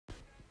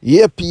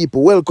Yeah,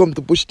 people, welcome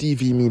to Push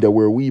TV Media,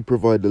 where we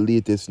provide the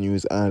latest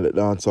news and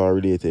dancehall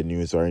related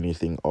news or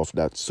anything of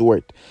that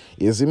sort.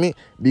 You see me?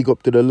 Big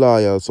up to the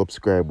loyal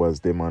subscribers,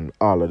 them, and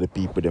all of the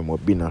people them who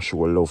have been a show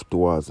love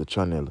towards the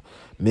channel.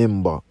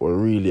 Member, we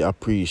really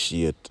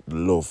appreciate the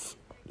love,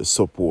 the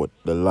support,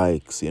 the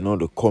likes,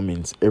 the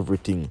comments,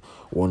 everything.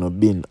 Wanna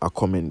been a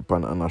comment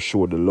pan and a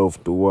show the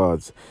love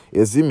towards.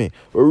 You see me?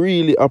 We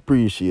really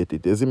appreciate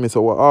it. You see me?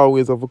 So we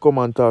always have to come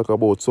and talk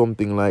about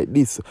something like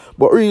this.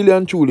 But really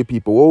and truly,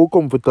 people, what we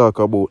come to talk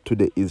about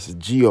today is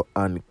Gio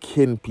and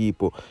Ken,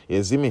 people.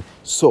 You see me?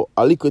 So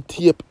a little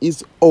tape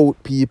is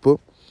out, people.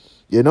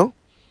 You know?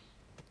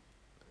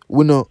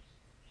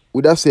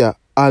 We just say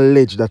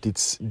allege that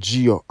it's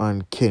Gio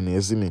and Ken, you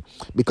see me?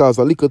 Because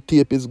a little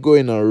tape is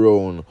going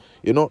around.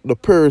 The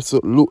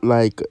person look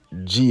like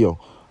Gio.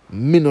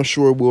 Me not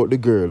sure about the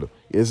girl,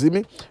 you see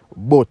me?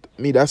 But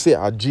me that say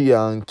a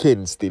Gio and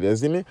Ken still, you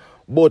see me?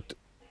 But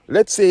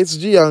let's say it's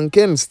Gio and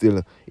Ken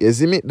still, you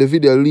see me? The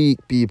video leak,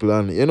 people,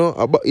 and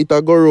it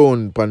a go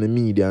around on the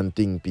media and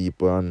thing,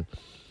 people, and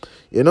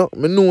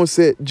me know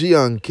say G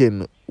and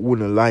Ken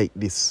wouldn't like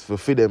this for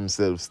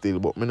themselves still,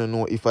 but me don't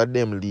know if a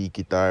them leak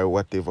it or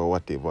whatever,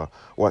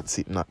 what's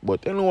it not.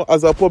 But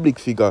as a public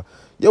figure,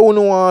 you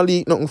wouldn't want to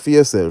leak nothing for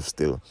yourself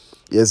still.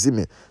 You see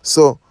me?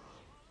 So,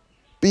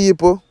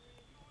 people,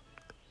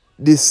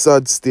 this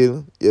sad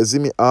still, you see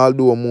me,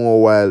 although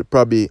more while,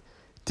 probably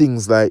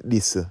things like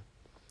this,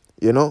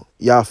 you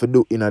have to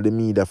do in the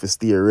media to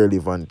stay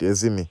relevant, you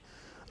see me?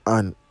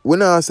 And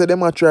when I say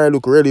them I try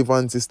look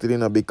relevant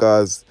still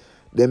because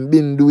them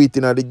been do it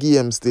in the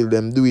game still,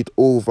 them do it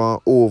over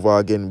and over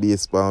again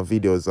based on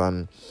videos,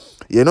 and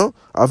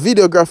a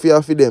videography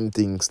of them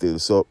things still.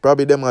 So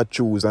probably them I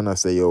choose and I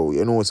say,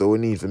 yo, so we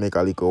need to make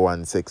a little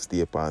one sex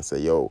tape and say,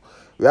 yo,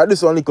 we have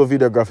this one little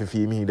videography for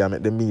media,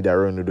 make the media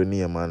run with the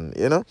name,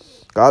 and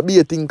cause be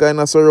a thing kind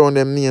of surround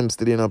them names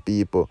still,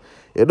 people.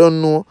 You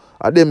don't know,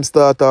 them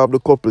start off the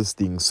couples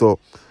thing. So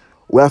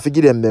we have to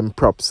give them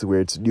props where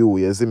it's due,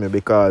 you see me,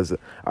 because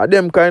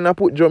them kind of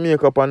put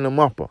Jamaica up on the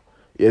map,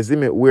 you see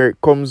me, where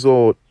it comes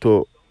out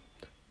to,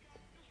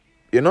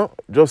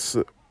 just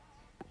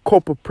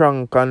couple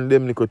prank and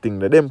them little thing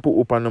that them put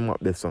up on the map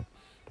there, son.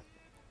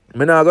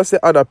 I'm not gonna say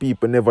other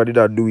people never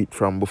did do it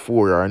from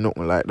before or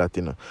nothing like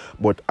that,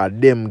 but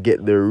them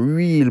get the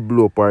real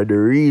blow up or the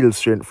real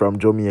strength from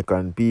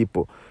Jamaican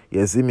people,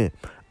 you see me.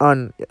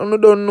 And you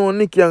don't know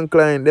Nicky and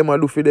Klein, them a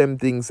do for them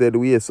things said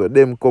way, so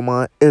them come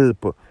and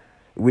help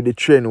with the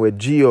trend where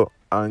Gio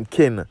and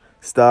Ken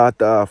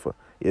start off.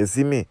 You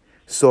see me?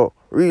 So,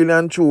 really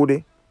and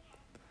truly,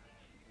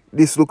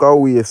 this look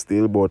away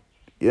still, but,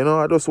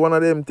 I just one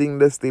of them things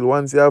that still,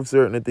 once you have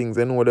certain things,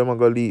 you know them are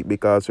going to leak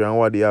because you know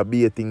what they are,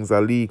 be things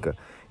are leak.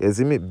 You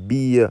see me?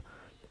 Be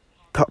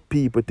top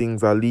people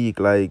things are leak,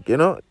 like,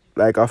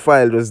 like a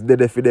file just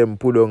dead for them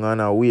put on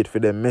and I wait for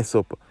them mess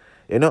up,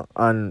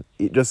 and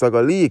it just like a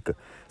leak.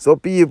 So,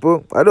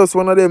 people, I just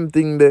one of them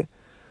things there.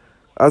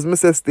 As me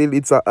say still,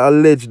 it's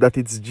alleged that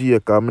it's Gio,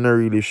 because I'm not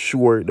really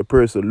sure the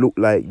person look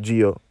like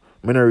Gio.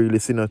 I'm not really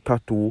seen a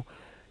tattoo.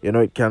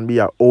 It can be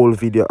an old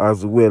video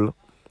as well.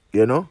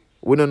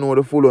 We don't know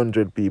the full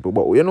 100 people,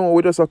 but we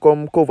just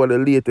come cover the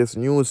latest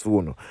news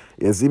for you.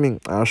 You see me?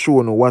 And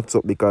show you what's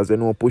up, because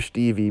Push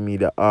TV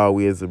Media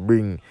always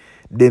bring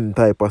them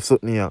type of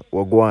something here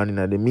what go on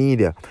in the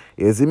media.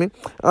 You see me?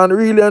 And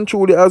really and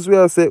truly, as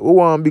we say, we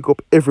want to pick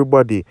up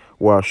everybody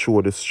who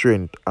show the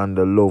strength and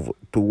the love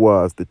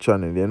towards the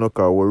channel.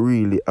 Because we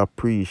really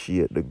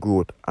appreciate the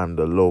growth and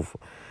the love.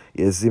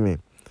 You see me?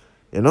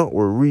 We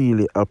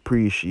really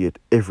appreciate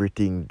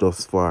everything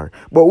thus far.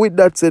 But with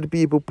that said,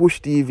 people, Push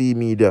TV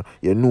Media,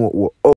 what